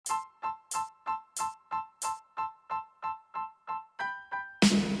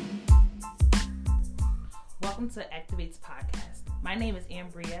welcome to Activates Podcast. My name is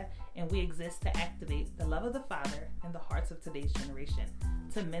Ambria, and we exist to activate the love of the Father in the hearts of today's generation,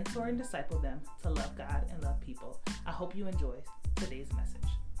 to mentor and disciple them to love God and love people. I hope you enjoy today's message.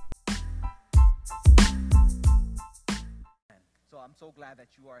 So I'm so glad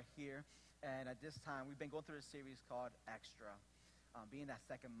that you are here. And at this time, we've been going through a series called Extra, being that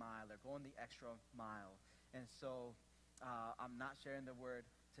second mile or going the extra mile. And so I'm not sharing the word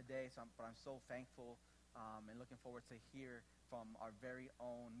today, but I'm so thankful and looking forward to hear from our very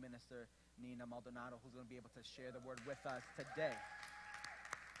own minister, Nina Maldonado, who's going to be able to share the word with us today.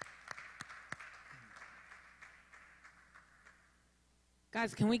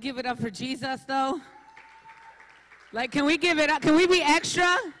 Guys, can we give it up for Jesus, though? Like, can we give it up? Can we be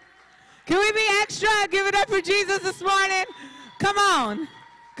extra? Can we be extra? Give it up for Jesus this morning. Come on.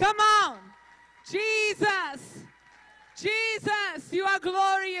 Come on. Jesus. Jesus, you are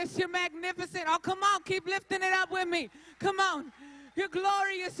glorious. You're magnificent. Oh, come on. Keep lifting it up with me. Come on. You're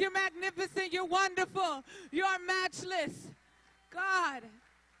glorious. You're magnificent. You're wonderful. You are matchless. God,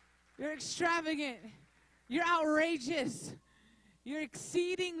 you're extravagant. You're outrageous. You're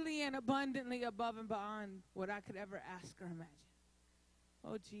exceedingly and abundantly above and beyond what I could ever ask or imagine.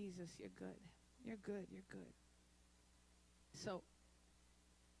 Oh, Jesus, you're good. You're good. You're good. So,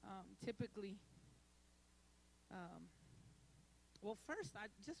 typically, well, first, I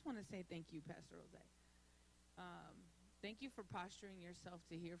just want to say thank you, Pastor Jose. Thank you for posturing yourself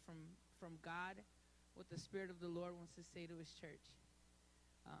to hear from God what the Spirit of the Lord wants to say to his church.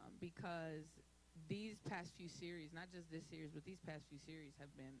 Because these past few series, not just this series, but these past few series have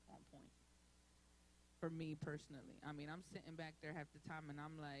been on point for me personally. I mean, I'm sitting back there half the time, and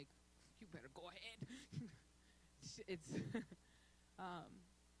I'm like, you better go ahead.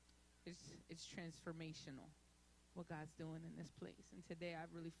 It's transformational, what God's doing in this place. And today I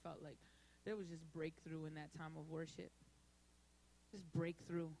really felt like there was just breakthrough in that time of worship. Just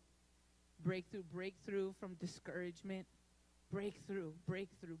breakthrough from discouragement. Breakthrough.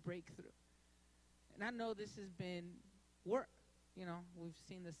 And I know this has been work. You know, we've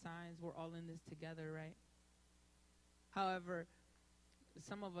seen the signs. We're all in this together, right? However,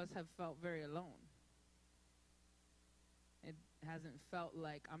 some of us have felt very alone. It hasn't felt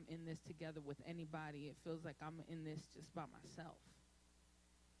like I'm in this together with anybody. It feels like I'm in this just by myself.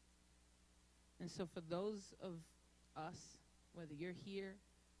 And so for those of us, whether you're here,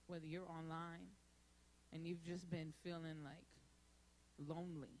 whether you're online, and you've just been feeling like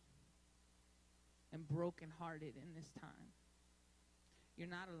lonely and brokenhearted in this time, you're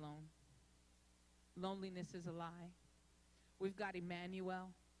not alone. Loneliness is a lie. We've got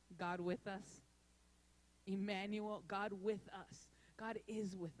Emmanuel, God with us. Emmanuel, God with us. God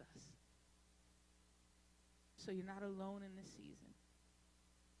is with us. So you're not alone in this season.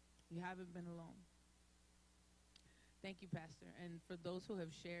 You haven't been alone. Thank you, Pastor. And for those who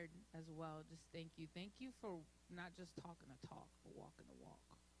have shared as well, just thank you. Thank you for not just talking the talk, but walking the walk.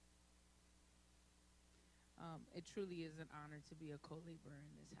 It truly is an honor to be a co-laborer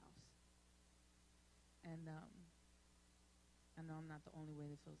in this house. And I know I'm not the only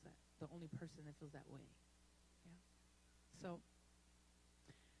person that feels that way. Yeah. So,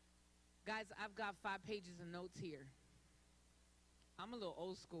 guys, I've got 5 pages of notes here. I'm a little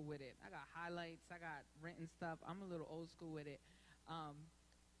old school with it. I got highlights. I got written stuff. I'm a little old school with it.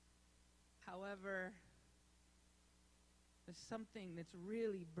 However, there's something that's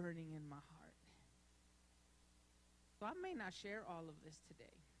really burning in my heart. So I may not share all of this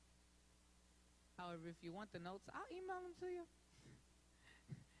today. However, if you want the notes, I'll email them to you.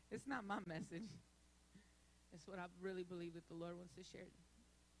 It's not my message. It's what I really believe that the Lord wants to share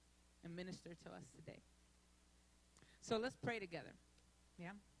and minister to us today. So let's pray together.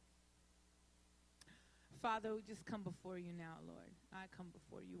 Yeah? Father, we just come before you now, Lord. I come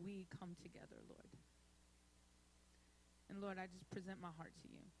before you. We come together, Lord. And Lord, I just present my heart to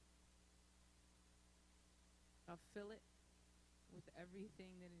you. I'll fill it with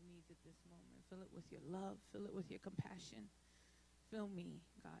everything that it needs at this moment. Fill it with your love. Fill it with your compassion. Fill me,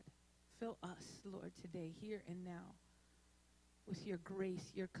 God. Fill us, Lord, today, here and now, with your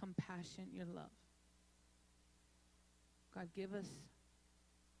grace, your compassion, your love. God, give us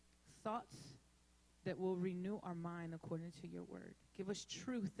thoughts that will renew our mind according to your word. Give us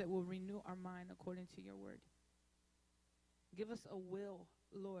truth that will renew our mind according to your word. Give us a will,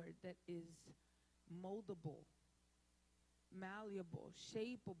 Lord, that is moldable, malleable,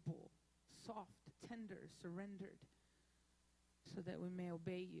 shapeable, soft, tender, surrendered, so that we may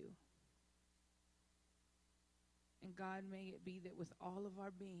obey you. And God, may it be that with all of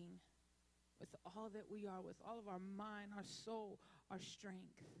our being, with all that we are, with all of our mind, our soul, our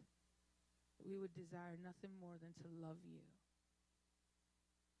strength, we would desire nothing more than to love you.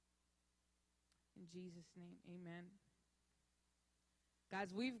 In Jesus' name, amen.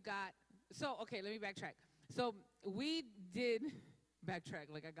 Guys, we've got, okay, let me backtrack. So we did backtrack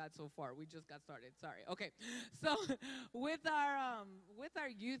like I got so far. We just got started. Sorry. Okay. So with our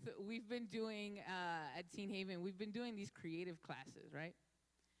youth, we've been doing at Teen Haven, we've been doing these creative classes, right?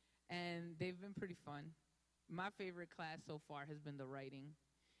 And they've been pretty fun. My favorite class so far has been the writing.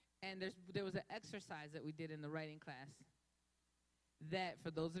 And there was an exercise that we did in the writing class that, for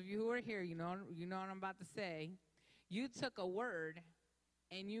those of you who are here, you know what I'm about to say. You took a word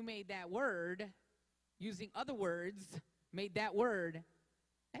and you made that word, using other words, made that word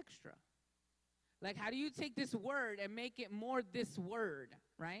extra. Like, how do you take this word and make it more this word,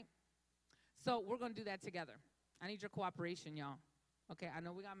 right? So we're going to do that together. I need your cooperation, y'all. Okay, I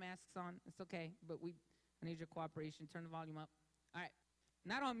know we got masks on. It's okay, but I need your cooperation. Turn the volume up. All right.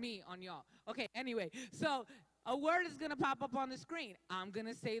 Not on me, on y'all. Okay, anyway, so a word is going to pop up on the screen. I'm going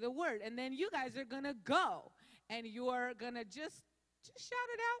to say the word, and then you guys are going to go, and you're going to just shout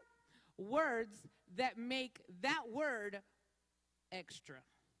it out. Words that make that word extra,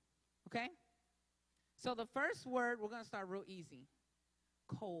 okay? So the first word, we're going to start real easy.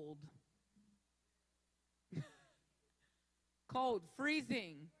 Cold. Cold,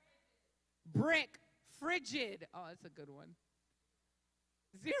 freezing. Brick, frigid. Oh, that's a good one.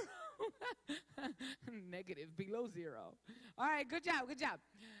 Zero. Negative, below zero. All right, good job, good job.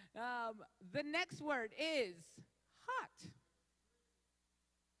 The next word is hot.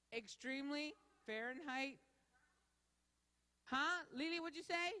 Extremely, Fahrenheit. Huh? Lily, what'd you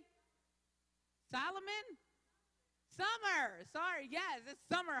say? Solomon? Summer. Sorry, yes, it's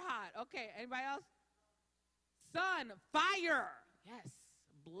summer hot. Okay, anybody else? Sun, fire. Yes,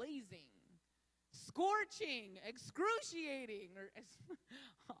 blazing. Scorching, excruciating.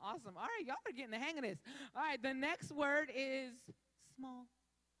 Awesome. All right, y'all are getting the hang of this. All right, the next word is small.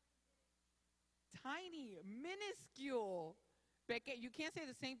 Tiny, minuscule. Becca, you can't say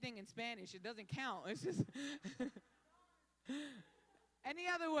the same thing in Spanish. It doesn't count. It's just any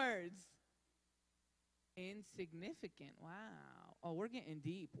other words? Insignificant. Wow. Oh, we're getting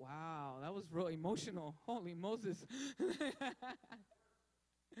deep. Wow, that was real emotional. Holy Moses.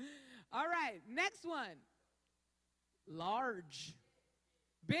 All right, next one. Large.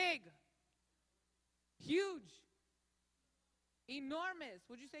 Big. Huge. Enormous.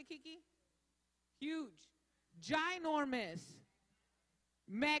 What'd you say, Kiki? Huge. Ginormous.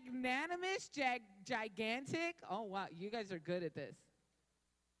 Magnanimous. Gigantic. Oh, wow. You guys are good at this.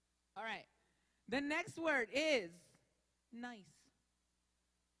 All right. The next word is nice.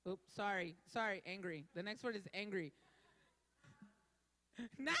 Oops, sorry. Sorry, angry. The next word is angry.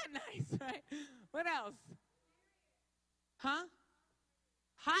 Not nice, right? What else? Huh?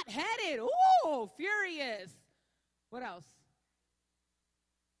 Hot-headed. Ooh, furious. What else?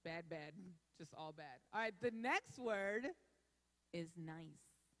 Bad. Just all bad. All right, the next word is nice.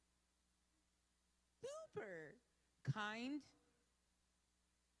 Super. Kind.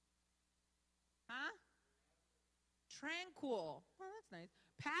 Huh? Tranquil. Oh, that's nice.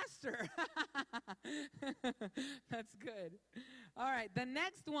 Pastor. That's good. All right, the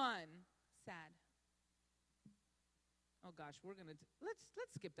next one. Sad. Oh gosh, we're gonna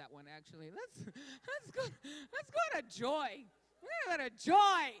let's skip that one. Actually, let's go to joy. We're gonna go to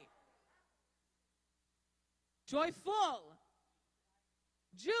joy. Joyful.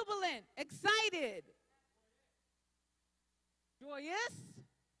 Jubilant. Excited. Joyous.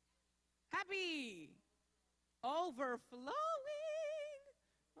 Happy. Overflowing.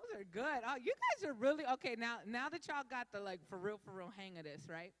 Those are good. Oh, you guys are really, okay, now that y'all got the, like, for real hang of this,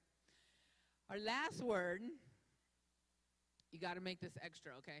 right? Our last word, you got to make this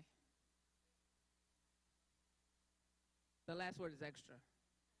extra, okay? The last word is extra.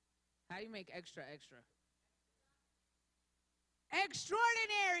 How do you make extra?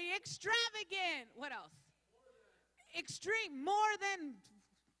 Extraordinary, extravagant. What else? Extreme, more than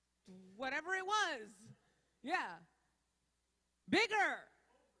whatever it was. Yeah. Bigger.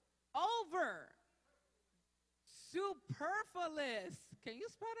 Over. Superfluous. Can you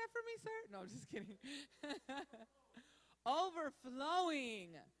spell that for me, sir? No, I'm just kidding.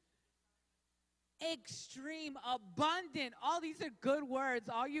 Overflowing. Extreme. Abundant. All these are good words.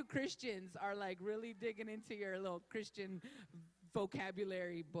 All you Christians are like really digging into your little Christian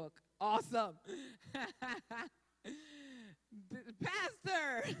vocabulary book. Awesome.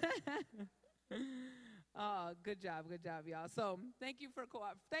 Pastor. Oh, good job, y'all. So thank you for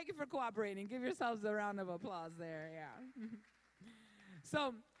cooperating. Give yourselves a round of applause there. Yeah.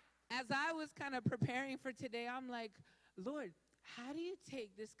 So as I was kind of preparing for today, I'm like, Lord, how do you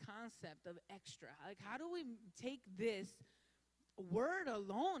take this concept of extra? Like, how do we take this word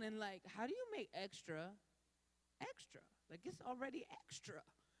alone and, like, how do you make extra extra? Like, it's already extra.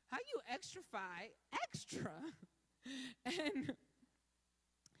 How you extrafy extra?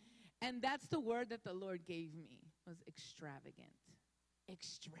 And that's the word that the Lord gave me, was extravagant.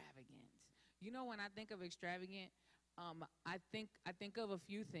 Extravagant. You know, when I think of extravagant, I think of a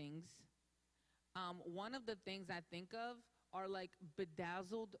few things. One of the things I think of are like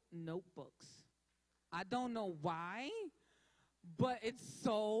bedazzled notebooks. I don't know why, but it's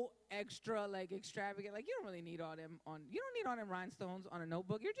so extra, like extravagant. Like, you don't really need all them rhinestones on a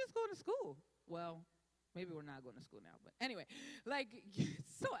notebook. You're just going to school. Well, maybe we're not going to school now, but anyway, like,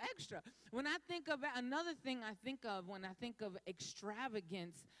 it's so extra. When I think of another thing I think of when I think of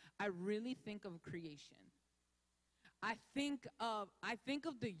extravagance, I really think of creation. I think of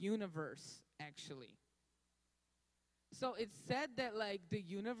the universe, actually. So it's said that, like, the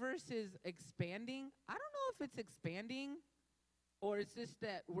universe is expanding. I don't know if it's expanding or it's just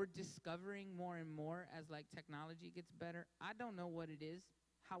that we're discovering more and more as, like, technology gets better. I don't know what it is.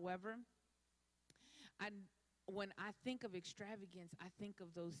 However, when I think of extravagance, I think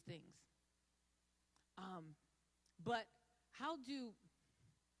of those things. But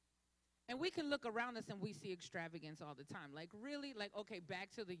and we can look around us and we see extravagance all the time. Like, really, like, okay,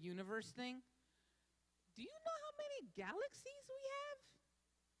 back to the universe thing. Do you know how many galaxies we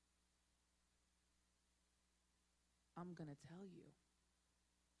have? I'm going to tell you,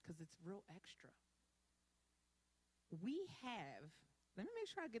 because it's real extra. We have, let me make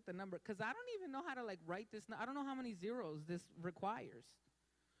sure I get the number, because I don't even know how to, like, write this. I don't know how many zeros this requires.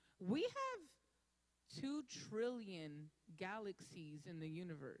 We have 2 trillion galaxies in the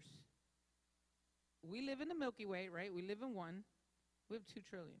universe. We live in the Milky Way, right? We live in one. We have 2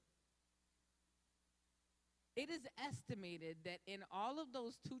 trillion. It is estimated that in all of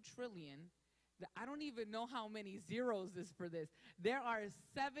those 2 trillion, I don't even know how many zeros is for this. There are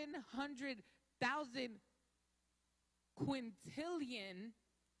 700,000 quintillion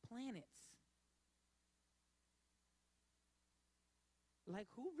planets. Like,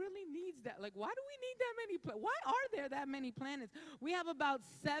 who really needs that? Like, why do we need that many planets? Why are there that many planets? We have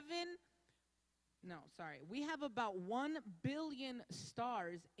about 1 billion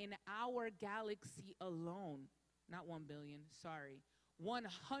stars in our galaxy alone. Not 1 billion, sorry.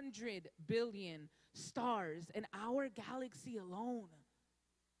 100 billion stars in our galaxy alone.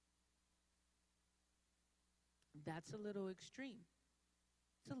 That's a little extreme.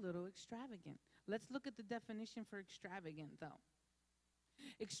 It's a little extravagant. Let's look at the definition for extravagant, though.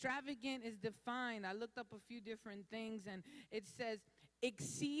 Extravagant is defined. I looked up a few different things, and it says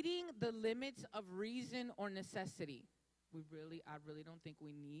exceeding the limits of reason or necessity. I really don't think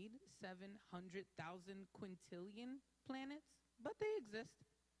we need 700,000 quintillion planets, but they exist.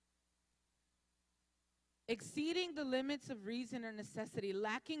 Exceeding the limits of reason or necessity,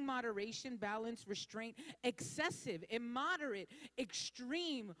 lacking moderation, balance, restraint, excessive, immoderate,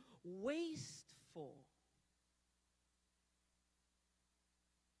 extreme, wasteful.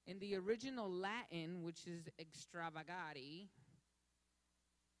 In the original Latin, which is extravagare,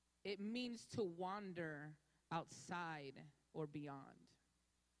 it means to wander outside or beyond.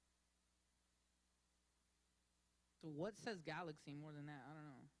 So what says galaxy more than that? I don't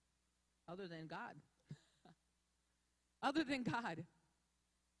know. Other than God. Other than God.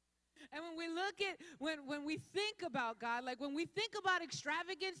 And when we look at, when we think about God, like when we think about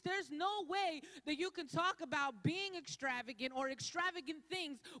extravagance, there's no way that you can talk about being extravagant or extravagant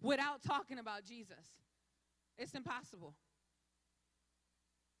things without talking about Jesus. It's impossible.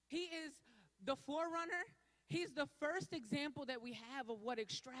 He is the forerunner. He's the first example that we have of what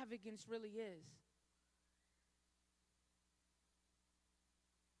extravagance really is.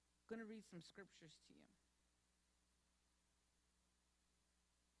 I'm going to read some scriptures to you.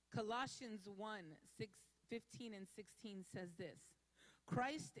 Colossians 1:15 and 16 says this: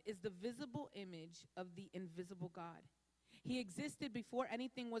 Christ is the visible image of the invisible God. He existed before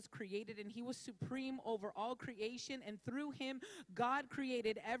anything was created, and he was supreme over all creation, and through him, God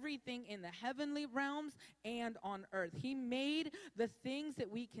created everything in the heavenly realms and on earth. He made the things that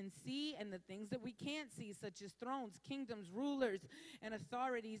we can see and the things that we can't see, such as thrones, kingdoms, rulers, and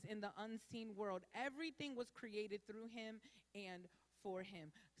authorities in the unseen world. Everything was created through him and for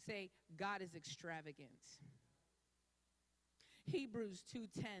him. Say, God is extravagant. Hebrews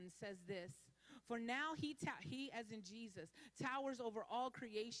 2:10 says this: For now he as in Jesus, towers over all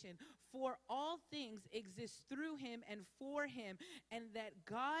creation. For all things exist through him and for him, and that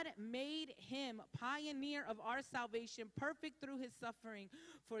God made him pioneer of our salvation, perfect through his suffering.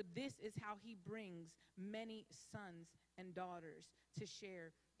 For this is how he brings many sons and daughters to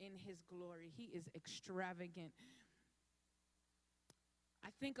share in his glory. He is extravagant. I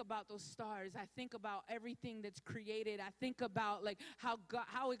think about those stars. I think about everything that's created. I think about like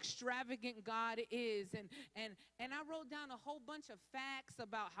how extravagant God is. And I wrote down a whole bunch of facts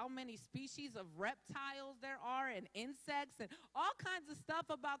about how many species of reptiles there are and insects and all kinds of stuff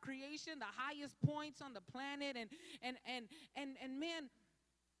about creation, the highest points on the planet. And man,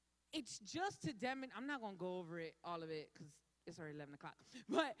 it's just to demonstrate. I'm not going to go over all of it because it's already 11 o'clock.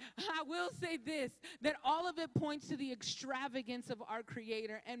 But I will say this, that all of it points to the extravagance of our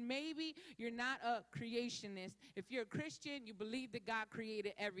Creator. And maybe you're not a creationist. If you're a Christian, you believe that God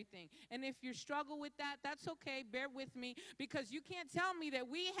created everything. And if you struggle with that, that's okay. Bear with me. Because you can't tell me that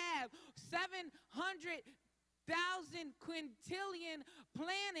we have 700,000 quintillion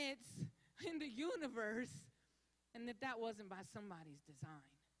planets in the universe and that wasn't by somebody's design.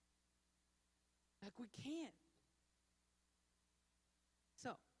 Like, we can't.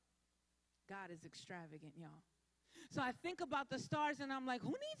 So, God is extravagant, y'all. So I think about the stars, and I'm like, who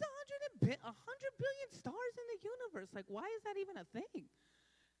needs 100 billion stars in the universe? Like, why is that even a thing?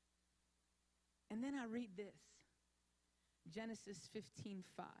 And then I read this, Genesis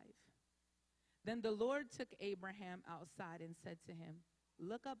 15:5. Then the Lord took Abraham outside and said to him,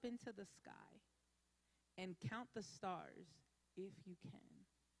 look up into the sky and count the stars if you can.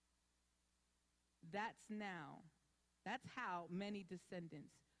 That's how many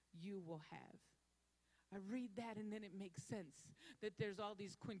descendants you will have. I read that and then it makes sense that there's all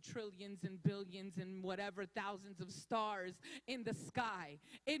these quintillions and billions and whatever thousands of stars in the sky.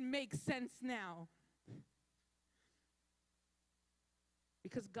 It makes sense now.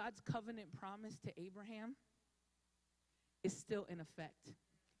 Because God's covenant promise to Abraham is still in effect.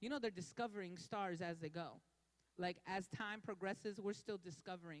 You know, they're discovering stars as they go. Like, as time progresses, we're still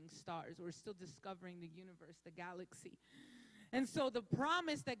discovering stars. We're still discovering the universe, the galaxy. And so the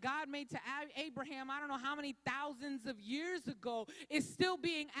promise that God made to Abraham, I don't know how many thousands of years ago, is still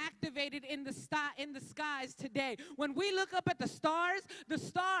being activated in the skies today. When we look up at the stars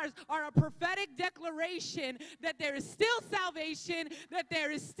are a prophetic declaration that there is still salvation, that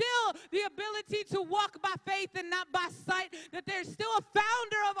there is still the ability to walk by faith and not by sight, that there's still a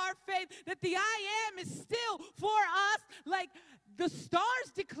founder of our faith, that the I am is still for us. Like, the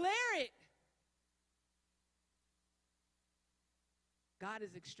stars declare it. God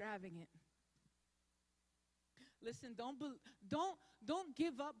is extravagant. Listen, don't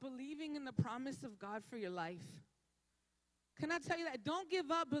give up believing in the promise of God for your life. Can I tell you that? Don't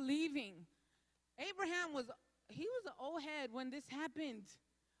give up believing. Abraham was an old head when this happened.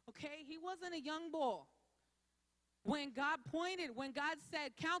 Okay? He wasn't a young boy. When God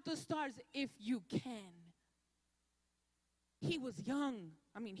said, count the stars if you can. He was young.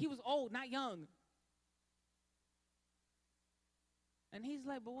 I mean, he was old, not young. And he's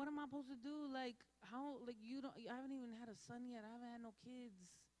like, but what am I supposed to do? Like, how, like, I haven't even had a son yet. I haven't had no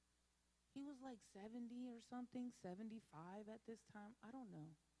kids. He was like 70 or something, 75 at this time. I don't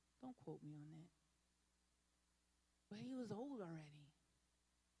know. Don't quote me on that. But he was old already.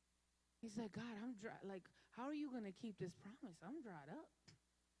 He's like, God, I'm dry. Like, how are you going to keep this promise? I'm dried up.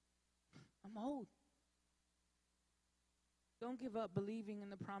 I'm old. Don't give up believing in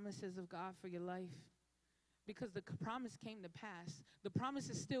the promises of God for your life. Because the promise came to pass. The promise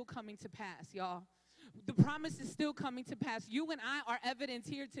is still coming to pass, y'all. The promise is still coming to pass. You and I are evidence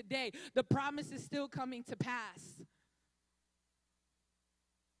here today. The promise is still coming to pass.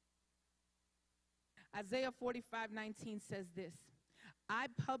 Isaiah 45:19 says this. I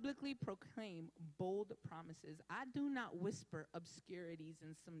publicly proclaim bold promises. I do not whisper obscurities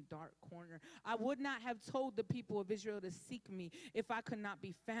in some dark corner. I would not have told the people of Israel to seek me if I could not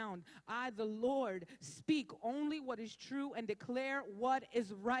be found. I, the Lord, speak only what is true and declare what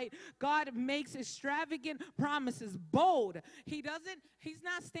is right. God makes extravagant promises, bold. He's not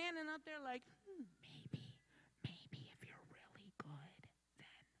standing up there like, maybe if you're really good,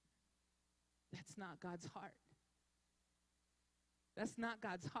 then. That's not God's heart. That's not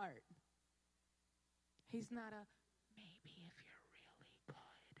God's heart. He's not a, maybe if you're really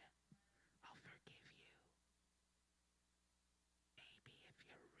good, I'll forgive you. Maybe if you're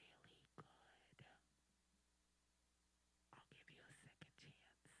really good, I'll give you a second chance.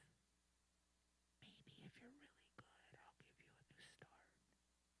 Maybe if you're really good, I'll give you a new start.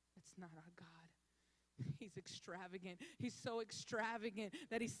 That's not our God. He's extravagant. He's so extravagant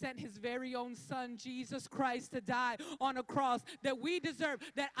that he sent his very own son, Jesus Christ, to die on a cross that we deserve,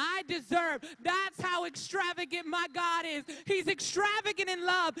 that I deserve. That's how extravagant my God is. He's extravagant in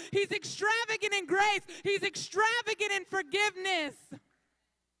love. He's extravagant in grace. He's extravagant in forgiveness.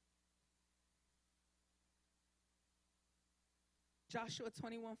 Joshua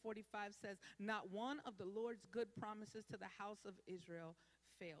 21:45 says, not one of the Lord's good promises to the house of Israel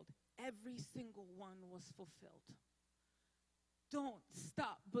failed. Every single one was fulfilled. Don't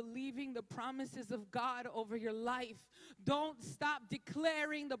stop believing the promises of God over your life. Don't stop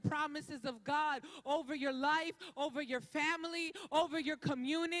declaring the promises of God over your life, over your family, over your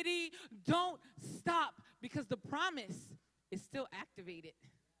community. Don't stop, because the promise is still activated.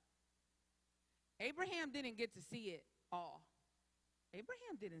 Abraham didn't get to see it all.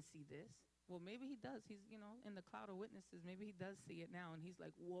 Abraham didn't see this. Well, maybe he does. He's, in the cloud of witnesses. Maybe he does see it now. And he's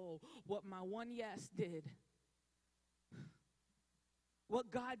like, whoa, what my one yes did.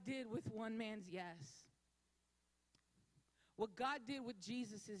 What God did with one man's yes. What God did with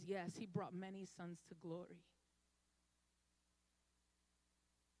Jesus' yes. He brought many sons to glory.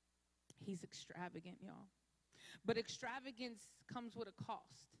 He's extravagant, y'all. But extravagance comes with a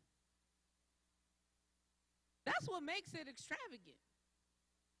cost. That's what makes it extravagant.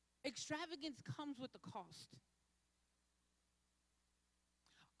 Extravagance comes with the cost.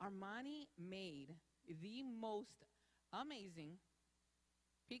 Armani made the most amazing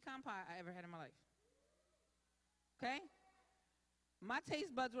pecan pie I ever had in my life. Okay? My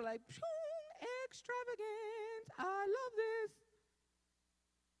taste buds were like, extravagant. I love this.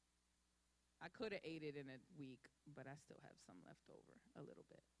 I could have ate it in a week, but I still have some left over, a little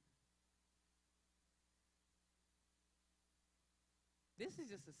bit. This is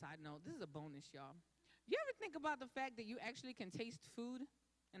just a side note. This is a bonus, y'all. You ever think about the fact that you actually can taste food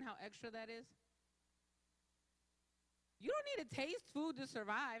and how extra that is? You don't need to taste food to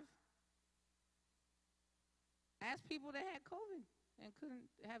survive. Ask people that had COVID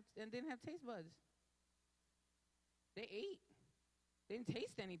and didn't have taste buds. They ate. They didn't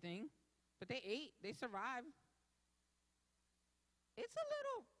taste anything, but they ate. They survived. It's a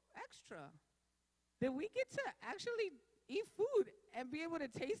little extra that we get to actually eat food and be able to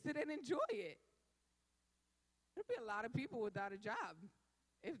taste it and enjoy it. There'd be a lot of people without a job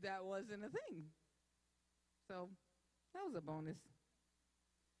if that wasn't a thing. So that was a bonus.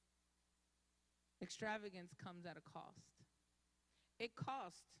 Extravagance comes at a cost. It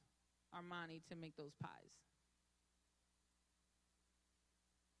cost Armani to make those pies.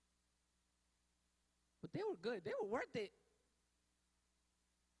 But they were good. They were worth it.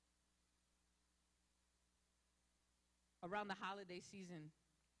 Around the holiday season,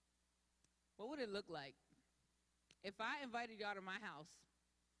 what would it look like if I invited y'all to my house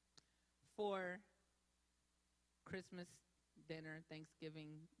for Christmas dinner,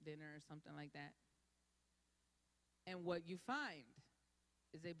 Thanksgiving dinner, or something like that, and what you find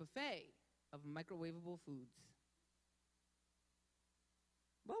is a buffet of microwavable foods?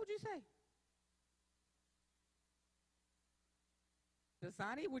 What would you say?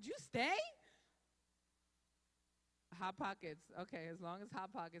 Dasani, would you stay? Hot Pockets. Okay, as long as Hot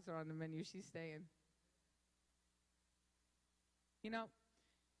Pockets are on the menu, she's staying.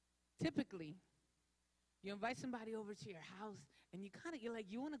 Typically, you invite somebody over to your house, and you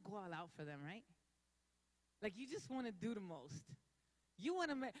want to go all out for them, right? Like, you just want to do the most. You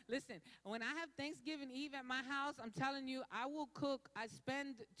want to listen, when I have Thanksgiving Eve at my house, I'm telling you, I will cook. I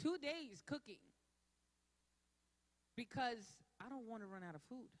spend 2 days cooking because I don't want to run out of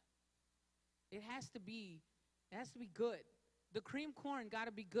food. It has to be good. The cream corn got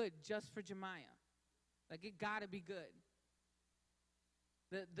to be good just for Jemiah. Like, it got to be good.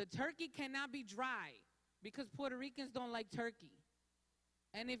 The turkey cannot be dry because Puerto Ricans don't like turkey.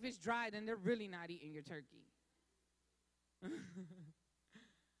 And if it's dry, then they're really not eating your turkey.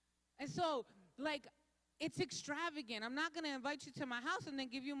 And so, it's extravagant. I'm not going to invite you to my house and then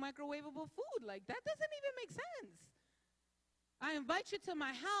give you microwavable food. Like, that doesn't even make sense. I invite you to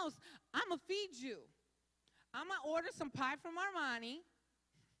my house, I'm going to feed you. I'm going to order some pie from Armani,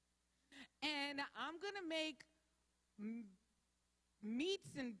 and I'm going to make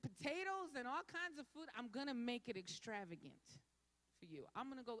meats and potatoes and all kinds of food. I'm going to make it extravagant for you. I'm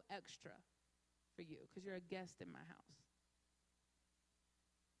going to go extra for you because you're a guest in my house.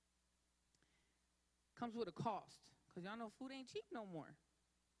 Comes with a cost because y'all know food ain't cheap no more.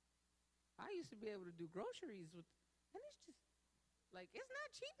 I used to be able to do groceries and it's just it's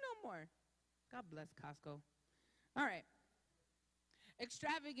not cheap no more. God bless Costco. All right.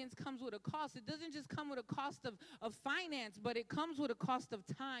 Extravagance comes with a cost. It doesn't just come with a cost of finance, but it comes with a cost of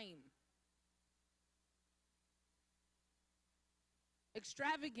time.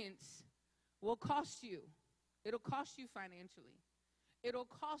 Extravagance will cost you. It'll cost you financially. It'll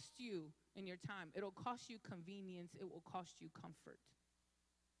cost you in your time. It'll cost you convenience. It will cost you comfort.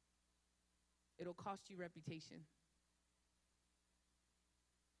 It'll cost you reputation.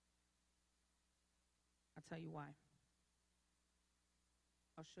 I'll tell you why.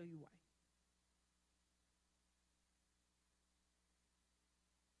 I'll show you why.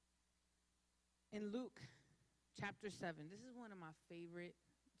 In Luke chapter 7, this is one of my favorite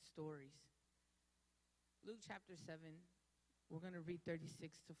stories. Luke chapter 7, we're going to read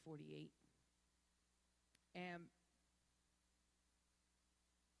 36 to 48. And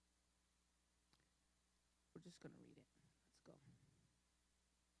we're just going to read it. Let's go.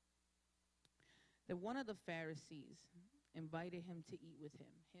 That one of the Pharisees invited him to eat with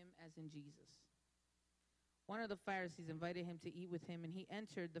him as in Jesus. One of the Pharisees invited him to eat with him, and he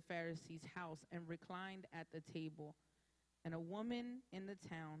entered the Pharisee's house and reclined at the table. And a woman in the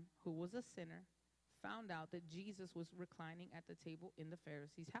town who was a sinner found out that Jesus was reclining at the table in the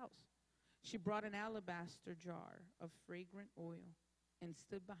Pharisee's house. She brought an alabaster jar of fragrant oil and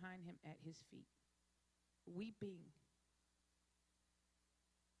stood behind him at his feet, weeping.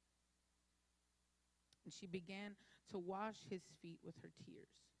 And she began to wash his feet with her tears.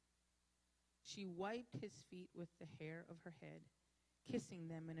 She wiped his feet with the hair of her head, kissing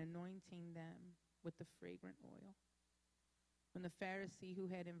them and anointing them with the fragrant oil. When the Pharisee who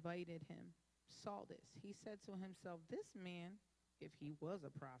had invited him saw this, he said to himself, this man, if he was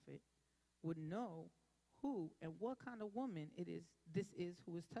a prophet, would know who and what kind of woman this is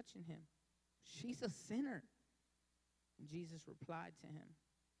who is touching him. She's a sinner. And Jesus replied to him,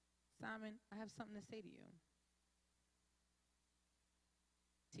 Simon, I have something to say to you.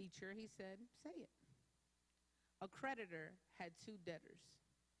 Teacher, he said, say it. A creditor had two debtors.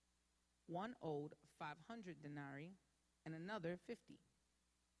 One owed 500 denarii and another 50.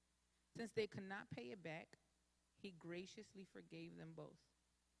 Since they could not pay it back, he graciously forgave them both.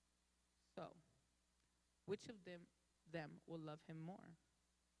 So, which of them will love him more?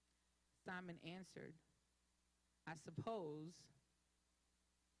 Simon answered, I suppose.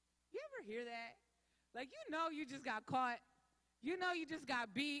 You ever hear that? Like, you just got caught. You just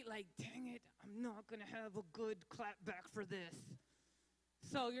got beat. Like, dang it, I'm not going to have a good clap back for this.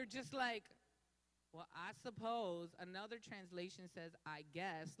 So you're just like, well, I suppose. Another translation says, I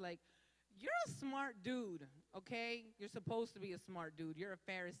guess. Like, you're a smart dude, okay? You're supposed to be a smart dude. You're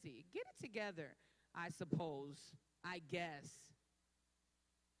a Pharisee. Get it together. I suppose. I guess.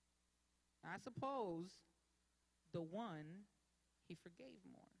 I suppose the one he forgave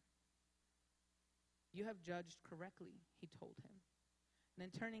more. You have judged correctly, he told him. And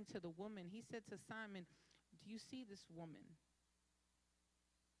then turning to the woman, he said to Simon, do you see this woman?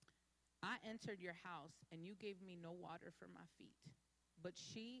 I entered your house, and you gave me no water for my feet. But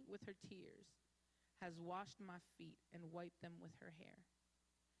she, with her tears, has washed my feet and wiped them with her hair.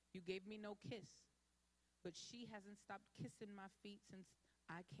 You gave me no kiss, but she hasn't stopped kissing my feet since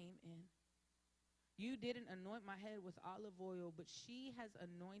I came in. You didn't anoint my head with olive oil, but she has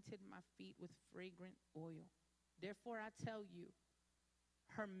anointed my feet with fragrant oil. Therefore, I tell you,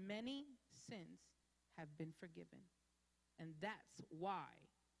 her many sins have been forgiven, and that's why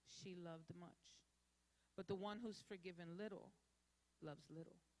she loved much. But the one who's forgiven little loves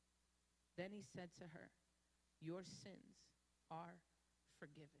little. Then he said to her, your sins are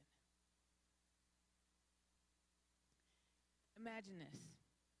forgiven. Imagine this.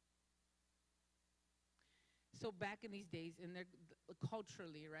 So back in these days, and they're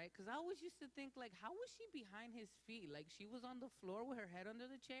culturally, right? Because I always used to think, like, how was she behind his feet? Like, she was on the floor with her head under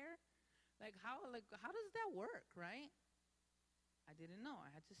the chair? Like, how does that work, right? I didn't know.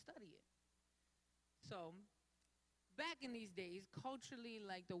 I had to study it. So back in these days, culturally,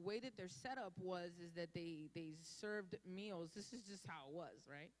 like, the way that their setup is that they served meals. This is just how it was,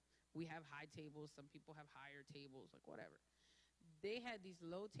 right? We have high tables. Some people have higher tables, like whatever. They had these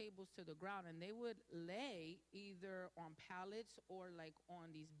low tables to the ground, and they would lay either on pallets or like on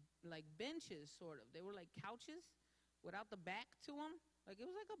these like benches, sort of. They were like couches without the back to them. Like, it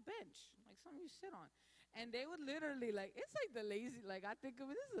was like a bench, like something you sit on. And they would literally, like, it's like the lazy, like, I think of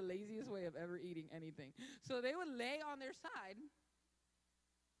it, this is the laziest way of ever eating anything. So they would lay on their side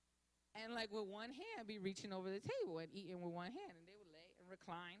and, like, with one hand be reaching over the table and eating with one hand. And they would lay and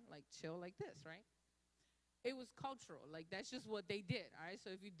recline, like, chill like this, right? It was cultural. Like, that's just what they did, all right? So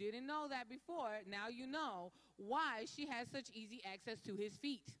if you didn't know that before, now you know why she has such easy access to his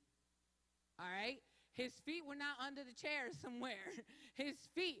feet, all right? His feet were not under the chair somewhere. His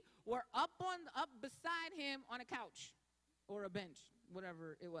feet were up beside him on a couch or a bench,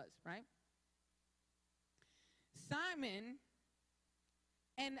 whatever it was, right? Simon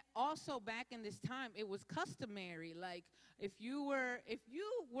And also back in this time, it was customary. Like if you were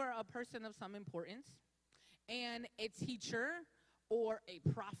a person of some importance, and a teacher or a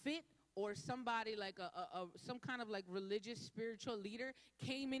prophet or somebody like some kind of like religious spiritual leader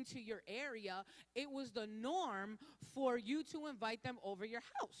came into your area, it was the norm for you to invite them over your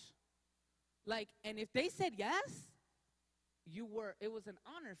house. Like, and if they said yes, it was an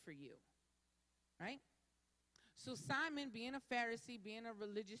honor for you, right? So Simon, being a Pharisee, being a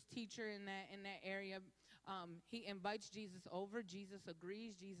religious teacher in that area, he invites Jesus over. Jesus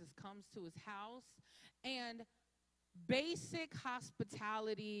agrees. Jesus comes to his house. And basic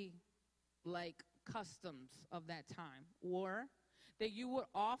hospitality, like customs of that time, were that you would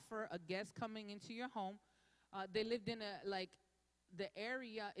offer a guest coming into your home. They lived in the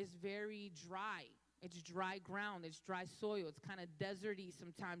area is very dry. It's dry ground. It's dry soil. It's kind of deserty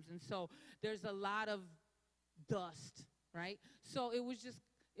sometimes. And so there's a lot of dust, right? So it was just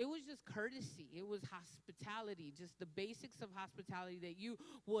courtesy. It was hospitality, just the basics of hospitality, that you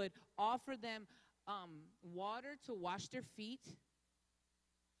would offer them water to wash their feet,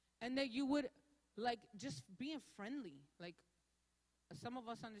 and that you would, like, just being friendly. Like, some of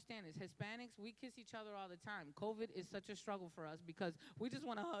us understand this. Hispanics, we kiss each other all the time. COVID is such a struggle for us because we just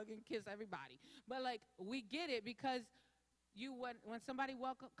want to hug and kiss everybody. But, like, we get it because when somebody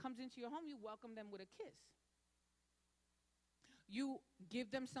comes into your home, you welcome them with a kiss. You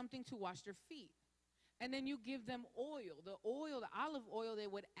give them something to wash their feet. And then you give them oil. The olive oil, they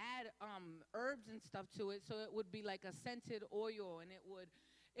would add herbs and stuff to it, so it would be like a scented oil, and it would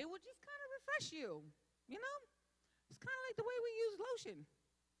just kind of refresh you, you know? It's kind of like the way we use lotion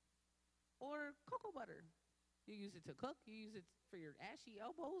or cocoa butter. You use it to cook. You use it for your ashy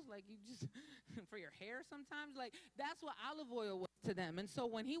elbows, like you just, for your hair sometimes. Like, that's what olive oil was to them. And so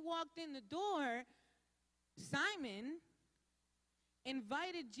when he walked in the door, Simon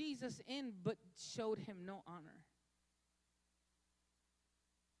invited Jesus in, but showed him no honor.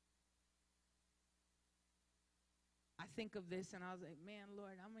 I think of this and I was like, man,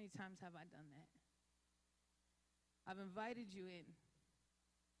 Lord, how many times have I done that? I've invited you in,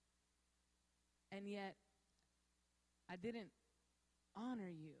 and yet I didn't honor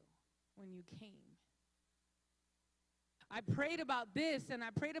you when you came. I prayed about this and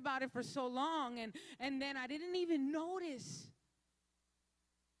I prayed about it for so long, and then I didn't even notice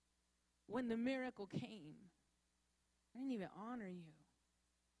when the miracle came. I didn't even honor you.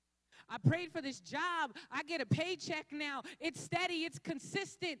 I prayed for this job. I get a paycheck now. It's steady. It's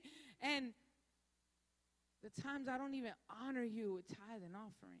consistent. And the times I don't even honor you with tithe and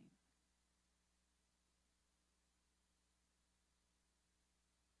offering.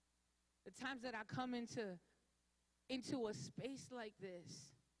 The times that I come into a space like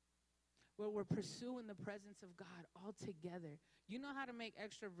this where we're pursuing the presence of God all together. You know how to make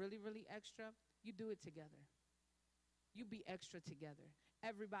extra really, really extra? You do it together. You be extra together.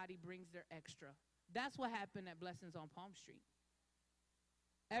 Everybody brings their extra. That's what happened at Blessings on Palm Street.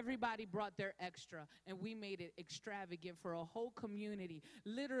 Everybody brought their extra, and we made it extravagant for a whole community.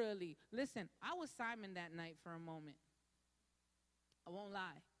 Literally, listen, I was Simon that night for a moment. I won't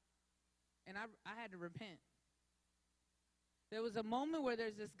lie. And I had to repent. There was a moment where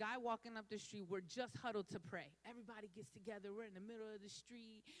there's this guy walking up the street. We're just huddled to pray. Everybody gets together. We're in the middle of the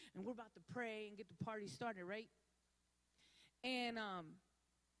street, and we're about to pray and get the party started, right? And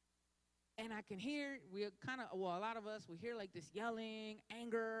I can hear, a lot of us, we hear like this yelling,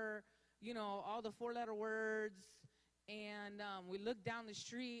 anger, all the 4-letter words. And we look down the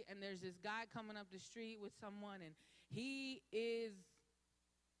street, and there's this guy coming up the street with someone, and he's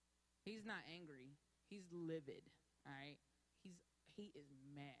not angry. He's livid, all right? He is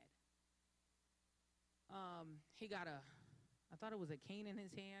mad. He got I thought it was a cane in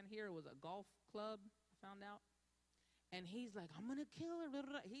his hand. Here it was a golf club, I found out. And he's like, I'm going to kill her. Blah,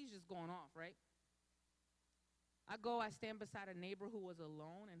 blah, blah. He's just going off, right? I stand beside a neighbor who was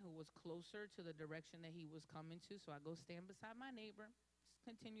alone and who was closer to the direction that he was coming to. So I go stand beside my neighbor, just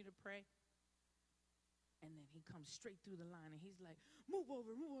continue to pray. And then he comes straight through the line, and he's like, move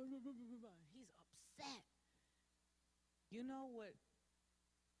over, move over, move over, move over. He's upset. You know what?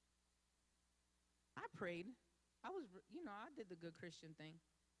 I prayed. I did the good Christian thing.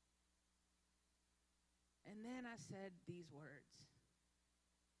 And then I said these words.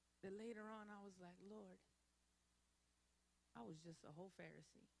 That later on I was like, Lord, I was just a whole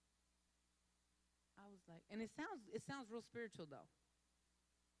Pharisee. I was like, and it sounds real spiritual though.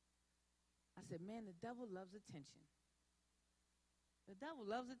 I said, man, the devil loves attention. The devil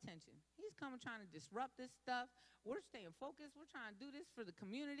loves attention. He's coming trying to disrupt this stuff. We're staying focused. We're trying to do this for the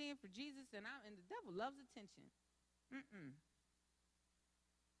community and for Jesus, and the devil loves attention.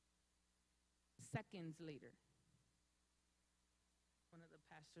 seconds later, one of the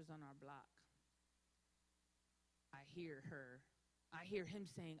pastors on our block, I hear him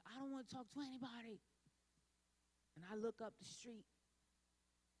saying, I don't want to talk to anybody. And I look up the street,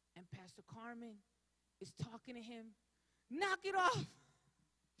 and Pastor Carmen is talking to him. Knock it off.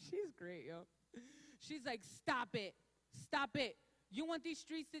 She's great, yo. She's like, stop it. Stop it. You want these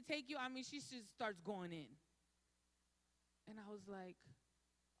streets to take you? I mean, she just starts going in. And I was like,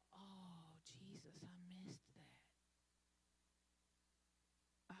 oh, Jesus, I missed that.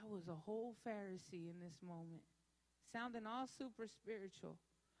 I was a whole Pharisee in this moment, sounding all super spiritual.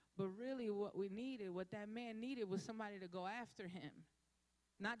 But really what that man needed was somebody to go after him,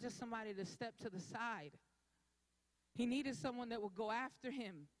 not just somebody to step to the side. He needed someone that would go after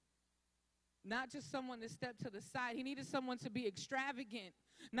him, not just someone to step to the side. He needed someone to be extravagant,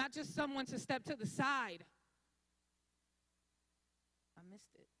 not just someone to step to the side. I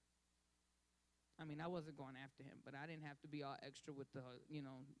missed it. I mean, I wasn't going after him, but I didn't have to be all extra with the,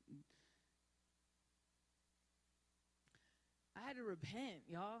 I had to repent,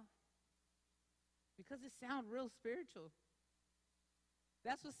 y'all, because it sounds real spiritual.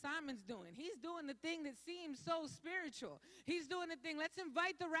 That's what Simon's doing. He's doing the thing that seems so spiritual. He's doing the thing, let's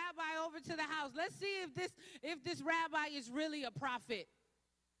invite the rabbi over to the house. Let's see if this rabbi is really a prophet.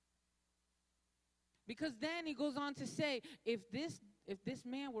 Because then he goes on to say, if this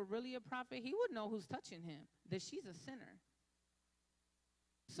man were really a prophet, he would know who's touching him, that she's a sinner.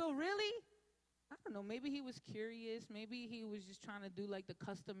 So really, I don't know, maybe he was curious. Maybe he was just trying to do like the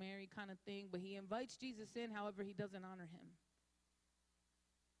customary kind of thing, but he invites Jesus in, however, he doesn't honor him.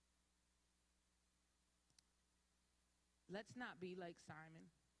 Let's not be like Simon.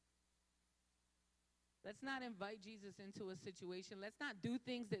 Let's not invite Jesus into a situation. Let's not do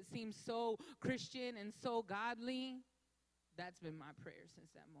things that seem so Christian and so godly. That's been my prayer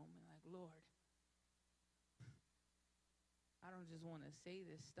since that moment. Like, Lord, I don't just want to say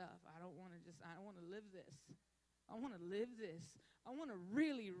this stuff. I don't want to live this. I want to live this. I want to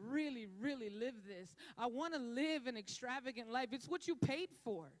really, really, really live this. I want to live an extravagant life. It's what you paid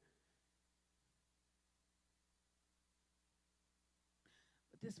for.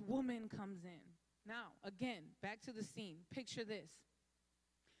 But this woman comes in. Now, again, back to the scene. Picture this.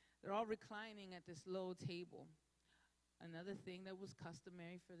 They're all reclining at this low table. Another thing that was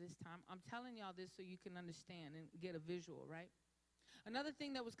customary for this time. I'm telling y'all this so you can understand and get a visual, right? Another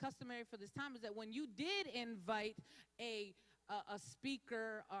thing that was customary for this time is that when you did invite a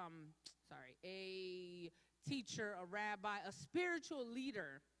speaker, a teacher, a rabbi, a spiritual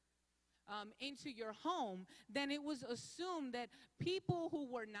leader into your home, then it was assumed that people who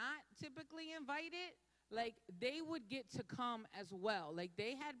were not typically invited, like, they would get to come as well. Like,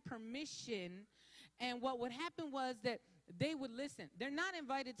 they had permission, and what would happen was that they would listen. They're not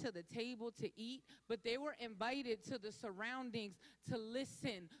invited to the table to eat, but they were invited to the surroundings to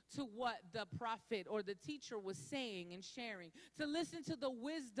listen to what the prophet or the teacher was saying and sharing, to listen to the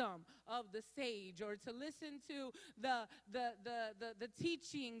wisdom of the sage, or to listen to the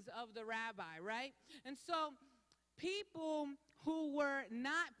teachings of the rabbi, right? And so people who were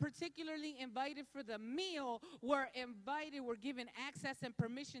not particularly invited for the meal were given access and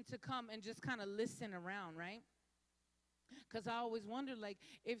permission to come and just kind of listen around, right? Because I always wondered, like,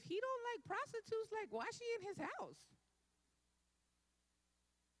 if he don't like prostitutes, like, why is she in his house?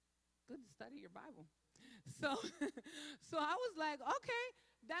 Good to study your Bible. So I was like, okay,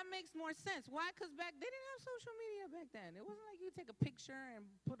 that makes more sense. Why? Because they didn't have social media back then. It wasn't like you take a picture and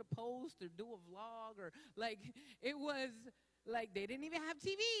put a post or do a vlog, or like, it was like they didn't even have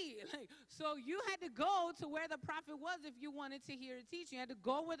TV. Like, so you had to go to where the prophet was if you wanted to hear a teaching. You had to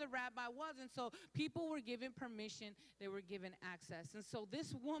go where the rabbi was. And so people were given permission. They were given access. And so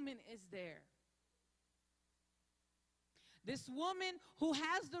this woman is there. This woman who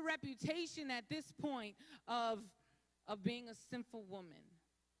has the reputation at this point of being a sinful woman.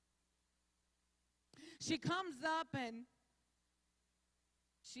 She comes up and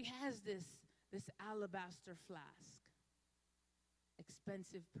she has this alabaster flask.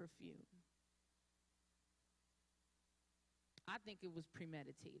 Expensive perfume. I think it was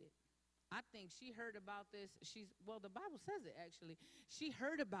premeditated. I think she heard about this. The Bible says it actually. She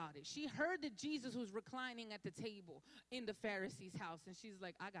heard about it. She heard that Jesus was reclining at the table in the Pharisee's house, and she's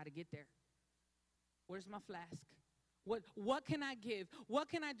like, I got to get there. Where's my flask? What can I give? What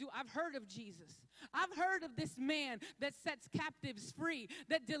can I do? I've heard of Jesus. I've heard of this man that sets captives free,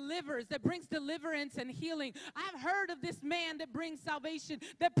 that delivers, that brings deliverance and healing. I've heard of this man that brings salvation,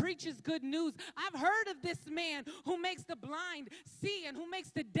 that preaches good news. I've heard of this man who makes the blind see and who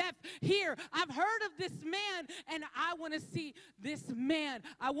makes the deaf hear. I've heard of this man, and I want to see this man.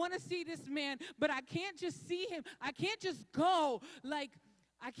 I want to see this man, but I can't just see him. I can't just go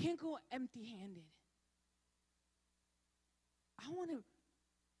I can't go empty-handed.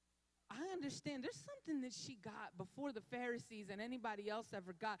 I understand there's something that she got before the Pharisees and anybody else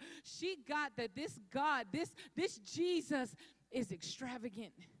ever got. She got that this God, this Jesus is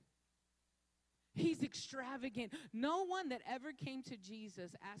extravagant. He's extravagant. No one that ever came to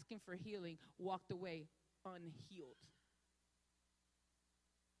Jesus asking for healing walked away unhealed.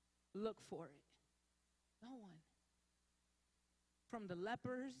 Look for it. No one. From the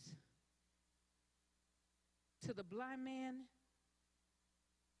lepers to the blind man,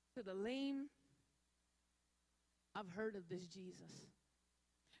 to the lame, I've heard of this Jesus.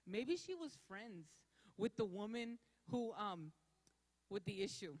 Maybe she was friends with the woman who, with the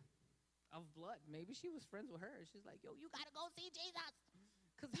issue of blood. Maybe she was friends with her. She's like, yo, you got to go see Jesus.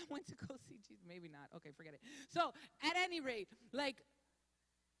 Because I went to go see Jesus. Maybe not. Okay, forget it. So, at any rate,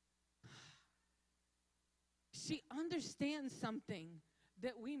 she understands something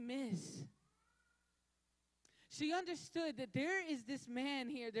that we miss. She understood that there is this man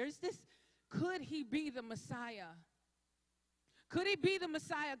here. Could he be the Messiah? Could he be the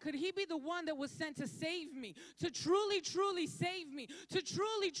Messiah? Could he be the one that was sent to save me, to truly, truly save me, to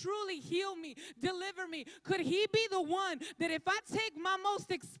truly, truly heal me, deliver me? Could he be the one that if I take my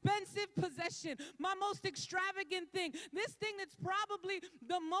most expensive possession, my most extravagant thing, this thing that's probably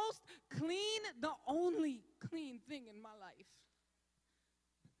the most clean, the only clean thing in my life,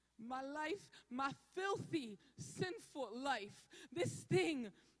 my filthy, sinful life, this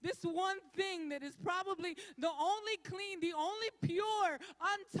one thing that is probably the only clean, the only pure,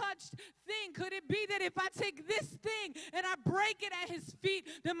 untouched thing. Could it be that if I take this thing and I break it at his feet,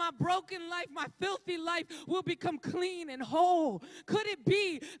 then my broken life, my filthy life will become clean and whole? Could it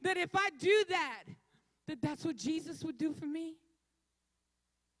be that if I do that, that's what Jesus would do for me?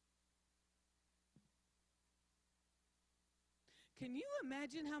 Can you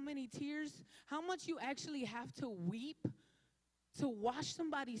imagine how many tears, how much you actually have to weep to wash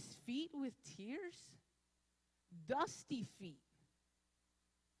somebody's feet with tears? Dusty feet.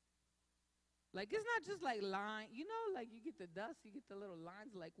 It's not just line, you get the dust, you get the little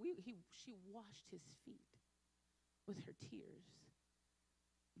lines. She washed his feet with her tears,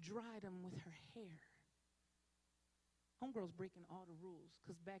 dried them with her hair. Homegirl's breaking all the rules,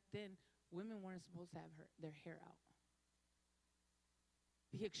 because back then, women weren't supposed to have their hair out.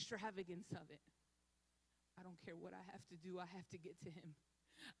 The extravagance of it. I don't care what I have to do. I have to get to him.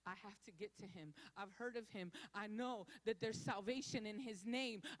 I have to get to him. I've heard of him. I know that there's salvation in his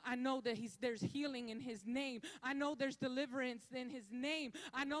name. I know that there's healing in his name. I know there's deliverance in his name.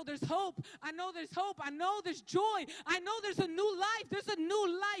 I know there's hope. I know there's hope. I know there's joy. I know there's a new life. There's a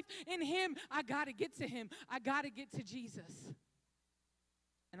new life in him. I got to get to him. I got to get to Jesus.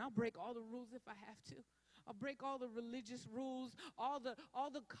 And I'll break all the rules if I have to. I'll break all the religious rules, all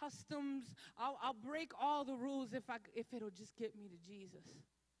the customs. I'll break all the rules if it'll just get me to Jesus.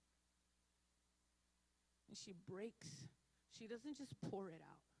 And she breaks. She doesn't just pour it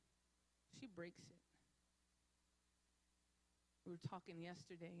out. She breaks it. We were talking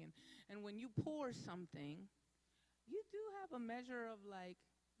yesterday, and when you pour something, you do have a measure of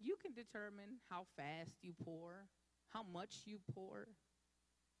you can determine how fast you pour, how much you pour.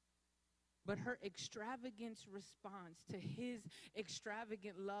 But her extravagant response to his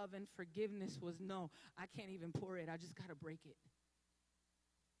extravagant love and forgiveness was, no, I can't even pour it. I just got to break it.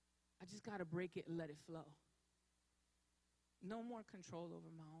 I just got to break it and let it flow. No more control over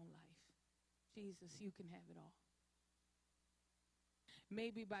my own life. Jesus, you can have it all.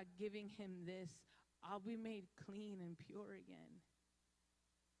 Maybe by giving him this, I'll be made clean and pure again.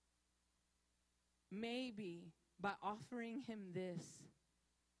 Maybe by offering him this,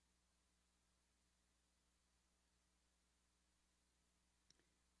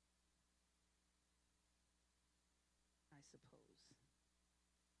 I suppose.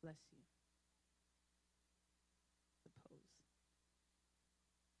 Bless you. Suppose.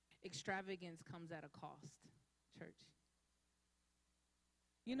 Extravagance comes at a cost, church.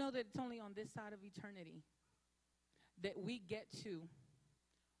 You know that it's only on this side of eternity that we get to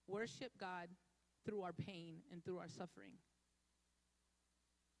worship God through our pain and through our suffering.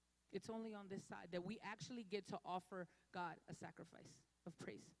 It's only on this side that we actually get to offer God a sacrifice of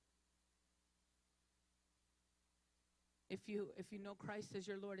praise. If you know Christ as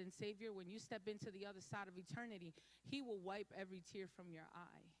your Lord and Savior, when you step into the other side of eternity, he will wipe every tear from your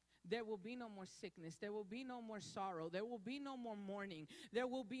eye. There will be no more sickness. There will be no more sorrow. There will be no more mourning.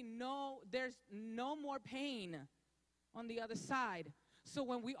 There's no more pain on the other side. So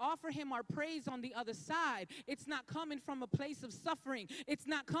when we offer him our praise on the other side, it's not coming from a place of suffering. It's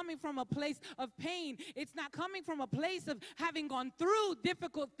not coming from a place of pain. It's not coming from a place of having gone through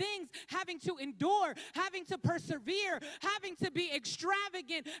difficult things, having to endure, having to persevere, having to be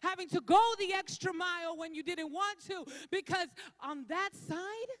extravagant, having to go the extra mile when you didn't want to, because on that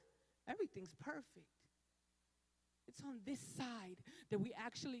side, everything's perfect. It's on this side that we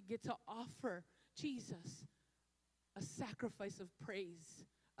actually get to offer Jesus a sacrifice of praise,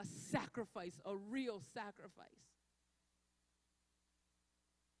 a real sacrifice.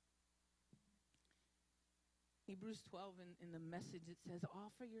 Hebrews 12 in the Message, it says,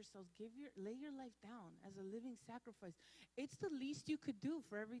 offer yourselves, lay your life down as a living sacrifice. It's the least you could do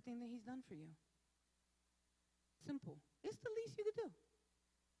for everything that he's done for you. Simple. It's the least you could do.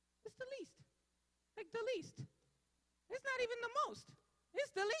 It's the least. Like the least. It's not even the most.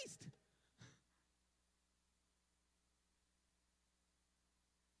 It's the least.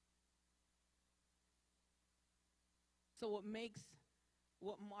 So what marks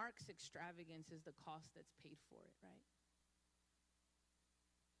extravagance is the cost that's paid for it, right?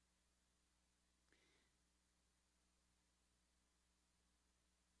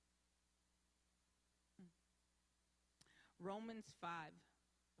 Romans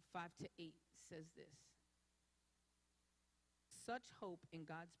 5:5-8 says this. Such hope in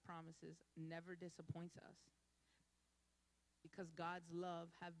God's promises never disappoints us, because God's love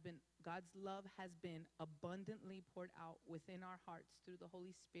has been abundantly poured out within our hearts through the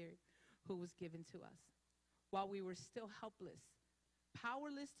Holy Spirit who was given to us. While we were still helpless,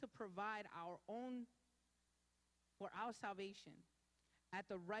 powerless to provide for our salvation, at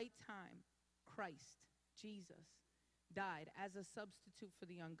the right time, Christ, Jesus, died as a substitute for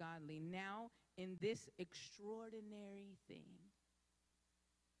the ungodly. Now, in this extraordinary thing,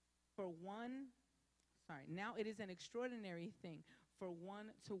 now it is an extraordinary thing for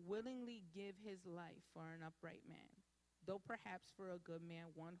one to willingly give his life for an upright man. Though perhaps for a good man,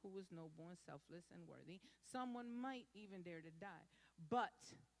 one who was noble and selfless and worthy, someone might even dare to die. But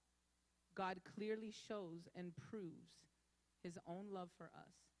God clearly shows and proves his own love for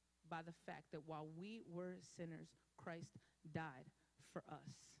us by the fact that while we were sinners, Christ died for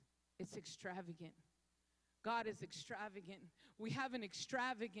us. It's extravagant. God is extravagant. We have an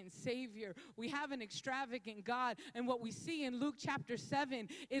extravagant Savior. We have an extravagant God. And what we see in Luke chapter 7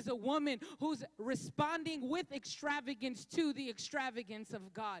 is a woman who's responding with extravagance to the extravagance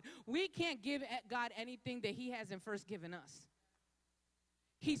of God. We can't give God anything that he hasn't first given us.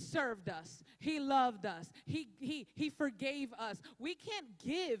 He served us. He loved us. He forgave us. We can't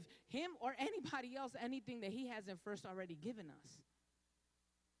give him or anybody else anything that he hasn't first already given us.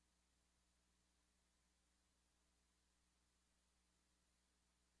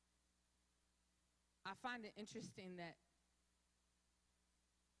 I find it interesting that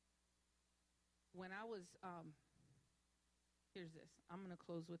when I was, here's this. I'm going to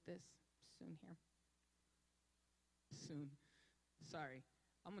close with this soon here. Soon. Sorry.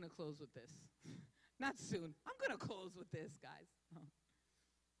 I'm going to close with this. Not soon. I'm going to close with this, guys. Oh.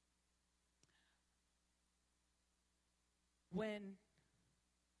 When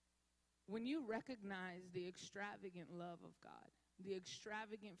you recognize the extravagant love of God, the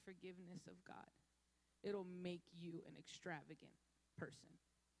extravagant forgiveness of God, it'll make you an extravagant person.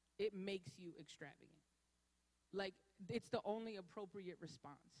 It makes you extravagant. Like, it's the only appropriate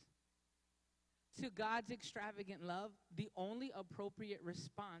response. To God's extravagant love, the only appropriate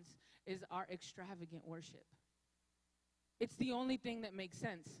response is our extravagant worship. It's the only thing that makes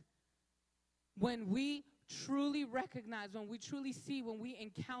sense. When we truly recognize, when we truly see, when we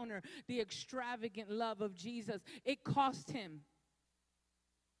encounter the extravagant love of Jesus, it cost him.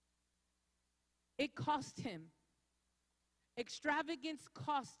 It cost him. Extravagance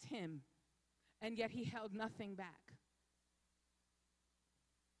cost him, and yet he held nothing back.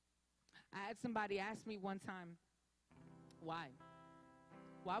 I had somebody ask me one time, why?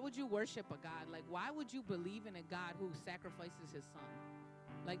 Why would you worship a God? Like, why would you believe in a God who sacrifices his son?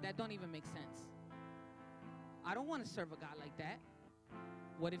 Like, that don't even make sense. I don't want to serve a God like that.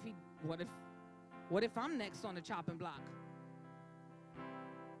 What if I'm next on the chopping block?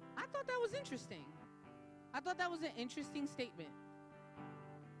 I thought that was interesting. I thought that was an interesting statement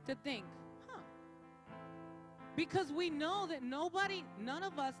to think, Because we know that none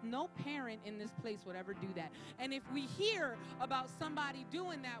of us, no parent in this place would ever do that. And if we hear about somebody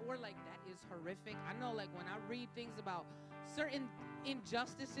doing that, we're like, that is horrific. I know, like, when I read things about certain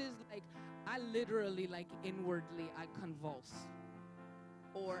injustices, like, I literally, like, inwardly, I convulse.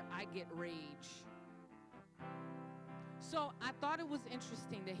 Or I get rage. So I thought it was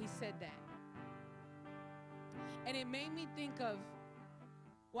interesting that he said that. And it made me think of,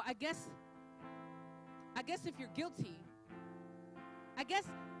 well, I guess if you're guilty, I guess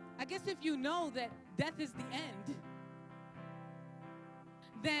if you know that death is the end,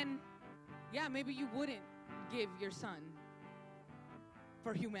 then, yeah, maybe you wouldn't give your son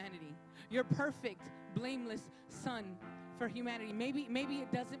for humanity, your perfect, blameless son for humanity. Maybe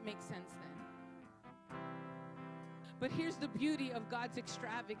it doesn't make sense then. But here's the beauty of God's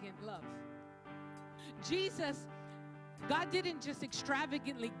extravagant love. God didn't just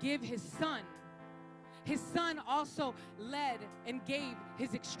extravagantly give his son. His son also led and gave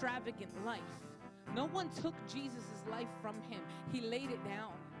his extravagant life. No one took Jesus' life from him. He laid it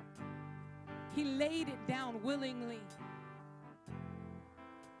down. He laid it down willingly.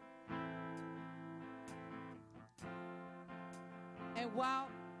 And while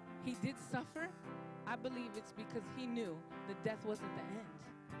he did suffer, I believe it's because he knew that death wasn't the end.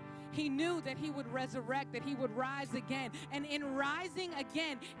 He knew that he would resurrect, that he would rise again. And in rising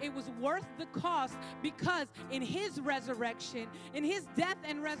again, it was worth the cost, because in his resurrection, in his death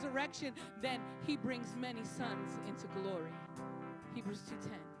and resurrection, then he brings many sons into glory. Hebrews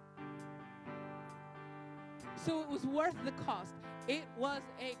 2:10. So it was worth the cost. It was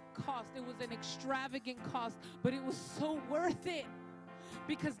a cost. It was an extravagant cost, but it was so worth it.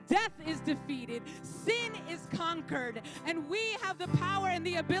 Because death is defeated, sin is conquered, and we have the power and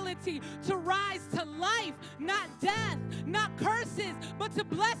the ability to rise to life, not death, not curses, but to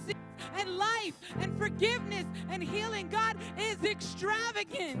blessings and life and forgiveness and healing. God is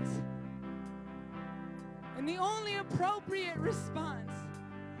extravagant. And the only appropriate response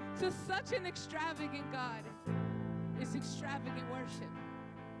to such an extravagant God is extravagant worship.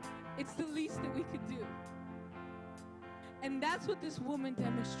 It's the least that we could do. And that's what this woman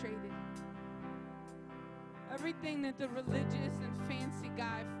demonstrated. Everything that the religious and fancy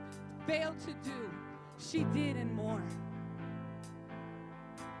guy failed to do, she did and more.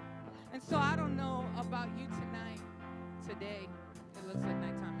 And so I don't know about you today. It looks like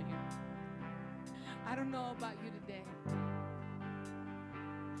nighttime in here. I don't know about you today.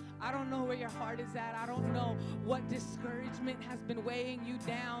 I don't know where your heart is at. I don't know what discouragement has been weighing you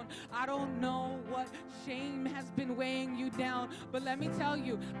down. I don't know what shame has been weighing you down. But let me tell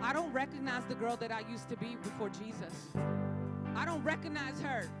you, I don't recognize the girl that I used to be before Jesus. I don't recognize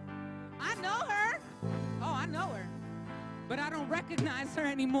her. I know her. Oh, I know her. But I don't recognize her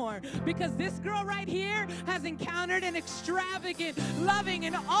anymore, because this girl right here has encountered an extravagant, loving,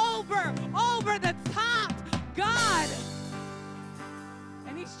 and over the top God.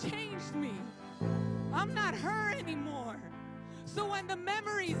 He's changed me. I'm not her anymore. So when the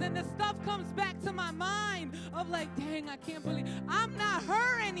memories and the stuff comes back to my mind of like, dang, I can't believe, I'm not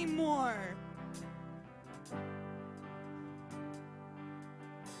her anymore.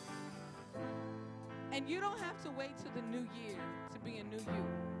 And you don't have to wait till the new year to be a new you.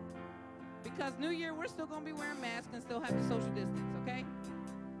 Because New Year, we're still going to be wearing masks and still have the social distance, okay?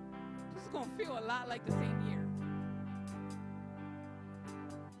 This is going to feel a lot like the same year.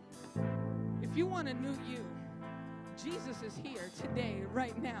 If you want a new you, Jesus is here today,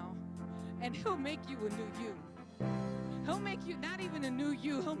 right now, and he'll make you a new you. He'll make you not even a new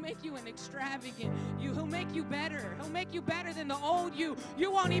you. He'll make you an extravagant you. He'll make you better. He'll make you better than the old you.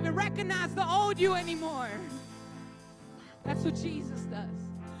 You won't even recognize the old you anymore. That's what Jesus does.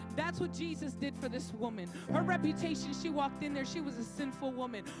 That's what Jesus did for this woman. Her reputation, she walked in there, she was a sinful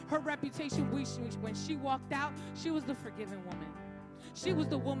woman. Her reputation, when she walked out, she was the forgiven woman. She was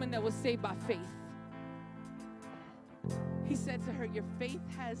the woman that was saved by faith. He said to her, your faith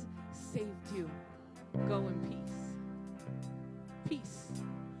has saved you. Go in peace. Peace.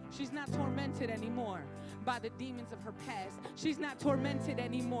 She's not tormented anymore by the demons of her past. She's not tormented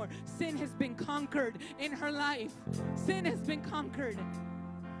anymore. Sin has been conquered in her life. Sin has been conquered.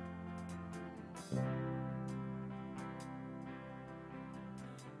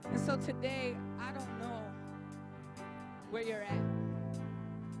 And so today, I don't know where you're at.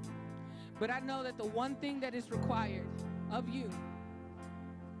 But I know that the one thing that is required of you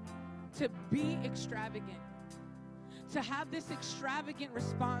to be extravagant, to have this extravagant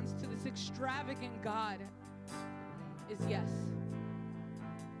response to this extravagant God, is yes.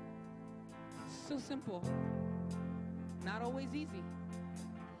 So simple. Not always easy,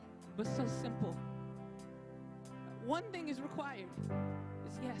 but so simple. one thing is required.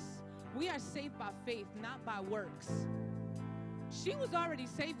 Is yes, we are saved by faith, not by works. She was already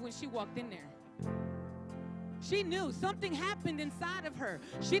saved when she walked in there. She knew something happened inside of her.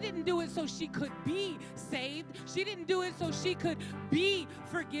 She didn't do it so she could be saved. She didn't do it so she could be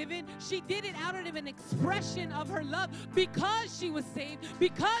forgiven. She did it out of an expression of her love because she was saved,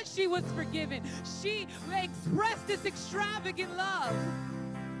 because she was forgiven. She expressed this extravagant love.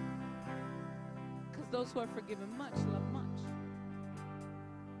 Because those who are forgiven much love much.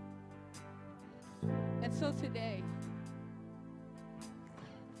 And so today,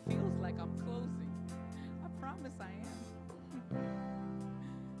 feels like I'm closing. I promise I am.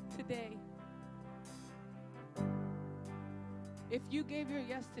 Today, if you gave your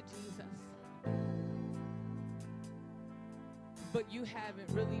yes to Jesus, but you haven't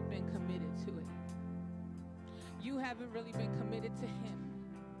really been committed to it, you haven't really been committed to Him,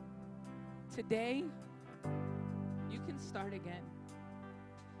 today, you can start again.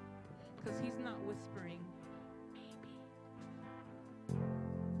 Because He's not whispering, maybe.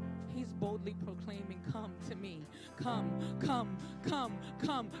 He's boldly proclaiming, come to me. Come, come, come,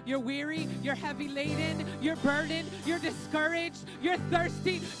 come. You're weary, you're heavy laden, you're burdened, you're discouraged, you're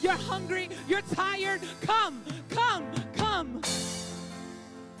thirsty, you're hungry, you're tired. Come, come, come.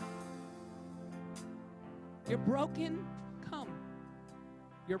 You're broken, come.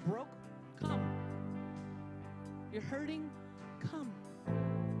 You're broke, come. You're hurting, come.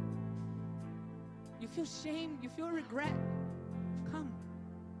 You feel shame, you feel regret, come.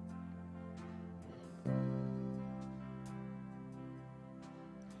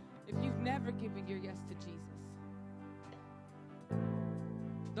 If you've never given your yes to Jesus,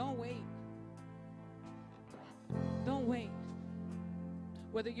 don't wait. Don't wait.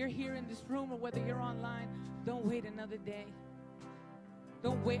 Whether you're here in this room or whether you're online, don't wait another day.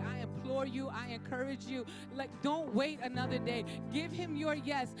 Don't wait. I implore you. I encourage you. Don't wait another day. Give Him your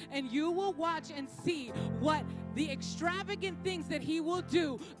yes, and you will watch and see what the extravagant things that He will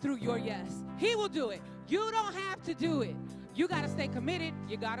do through your yes. He will do it. You don't have to do it. You got to stay committed.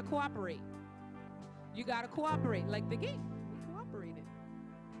 You got to cooperate. You got to cooperate. Like the gate. We cooperated.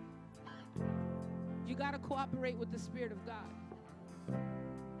 You got to cooperate with the Spirit of God.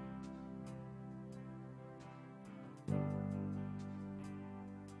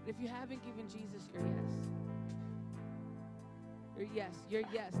 If you haven't given Jesus your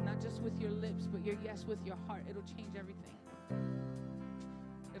yes, not just with your lips, but your yes with your heart, it'll change everything.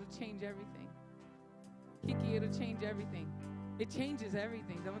 It'll change everything. Kiki, it'll change everything. It changes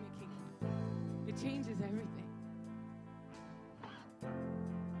everything, don't it, Kiki? It changes everything.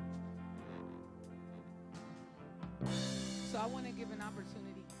 So I want to give an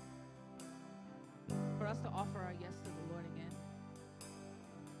opportunity for us to offer our yes to the Lord again.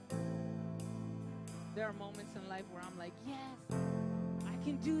 There are moments in life where I'm like, yes, I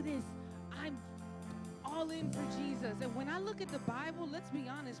can do this. I'm all in for Jesus. And when I look at the Bible, let's be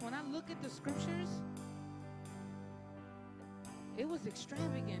honest, when I look at the scriptures, it was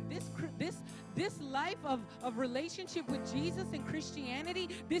extravagant. This life of relationship with Jesus and Christianity,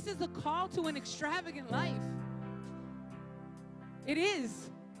 this is a call to an extravagant life. It is.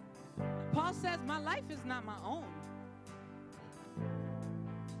 Paul says, my life is not my own.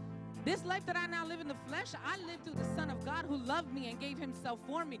 This life that I now live in the flesh, I live through the Son of God who loved me and gave Himself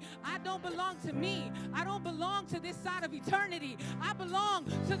for me. I don't belong to me. I don't belong to this side of eternity. I belong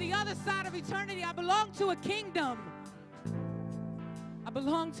to the other side of eternity. I belong to a kingdom. I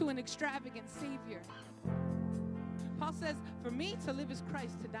belong to an extravagant Savior. Paul says, for me to live is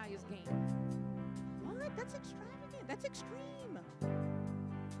Christ, to die is gain. What? That's extravagant. That's extreme.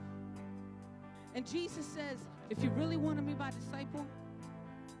 And Jesus says, if you really want to be my disciple,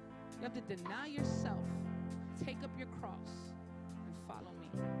 you have to deny yourself, take up your cross, and follow me.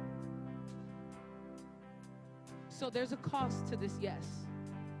 So there's a cost to this yes.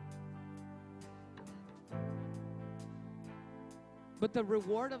 But the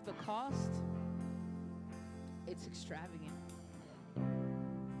reward of the cost, it's extravagant.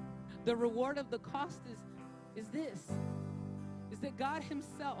 The reward of the cost is that God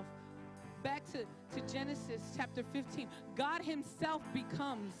Himself, back to Genesis chapter 15, God Himself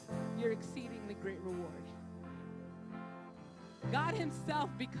becomes your exceedingly great reward. God Himself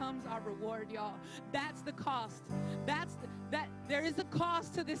becomes our reward, y'all. That's the cost. There is a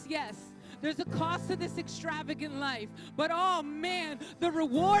cost to this yes. There's a cost to this extravagant life. But oh man, the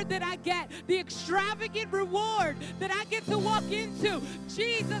reward that I get, the extravagant reward that I get to walk into,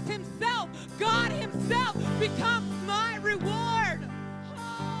 Jesus Himself, God Himself becomes my reward.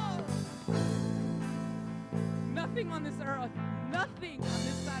 Oh. Nothing on this earth, nothing on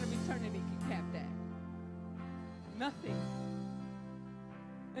this side of eternity can cap that. Nothing.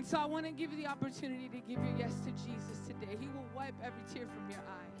 And so I want to give you the opportunity to give your yes to Jesus today. He will wipe every tear from your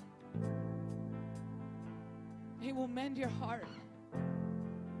eye. He will mend your heart.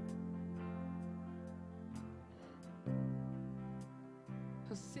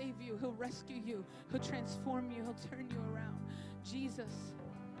 He'll save you. He'll rescue you. He'll transform you. He'll turn you around. Jesus,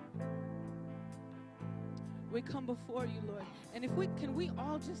 we come before you, Lord. And can we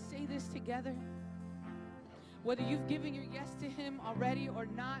all just say this together? Whether you've given your yes to him already or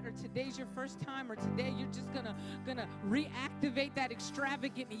not, or today's your first time, or today you're just gonna reactivate that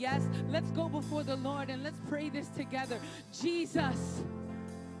extravagant yes, let's go before the Lord and let's pray this together. Jesus,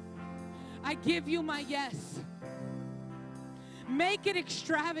 I give you my yes. Make it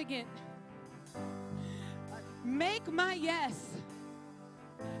extravagant. Make my yes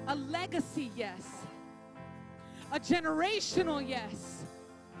a legacy yes, a generational yes,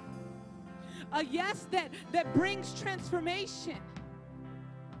 a yes that brings transformation,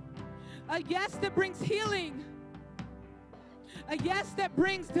 a yes that brings healing, a yes that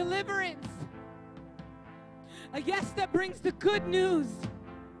brings deliverance, a yes that brings the good news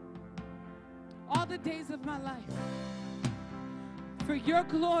all the days of my life. For your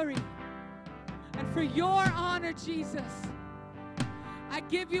glory and for your honor, Jesus, I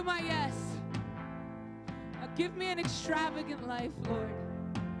give you my yes. Give me an extravagant life, Lord,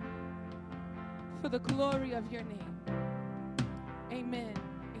 for the glory of your name. Amen.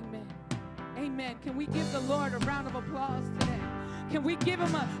 Amen. Amen. Can we give the Lord a round of applause today? Can we give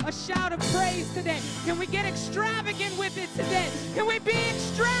him a shout of praise today? Can we get extravagant with it today? Can we be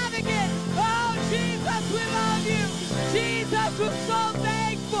extravagant? Oh, Jesus, we love you. Jesus, we're so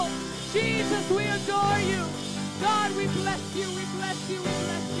thankful. Jesus, we adore you. God, we bless you. We bless you. We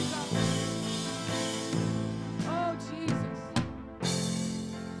bless you, God. Oh, Jesus.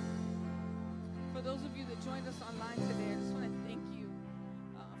 For those of you that joined us online today, I just want to thank you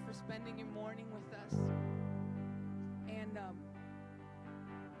for spending your morning with us.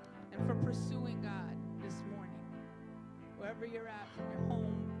 And for pursuing God this morning. Wherever you're at, from your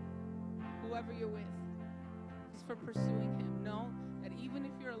home, whoever you're with, just for pursuing him. Know that even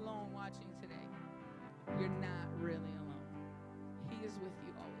if you're alone watching today, you're not really alone. He is with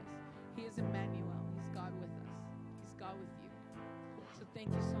you always. He is Emmanuel. He's God with us. He's God with you. So thank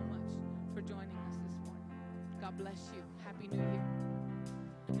you so much for joining us this morning. God bless you. Happy New Year.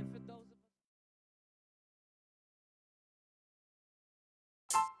 And for those of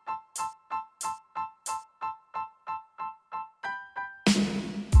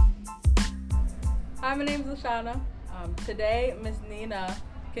Hi, my name is Lashana. Today, Miss Nina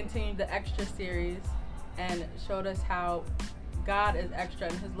continued the Extra series and showed us how God is extra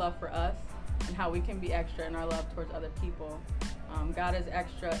in his love for us and how we can be extra in our love towards other people. God is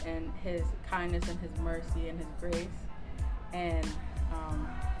extra in his kindness and his mercy and his grace. And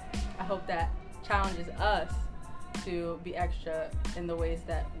I hope that challenges us to be extra in the ways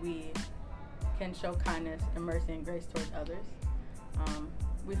that we can show kindness and mercy and grace towards others.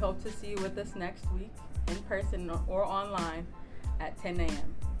 We hope to see you with us next week in person or online at 10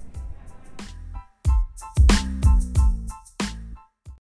 a.m.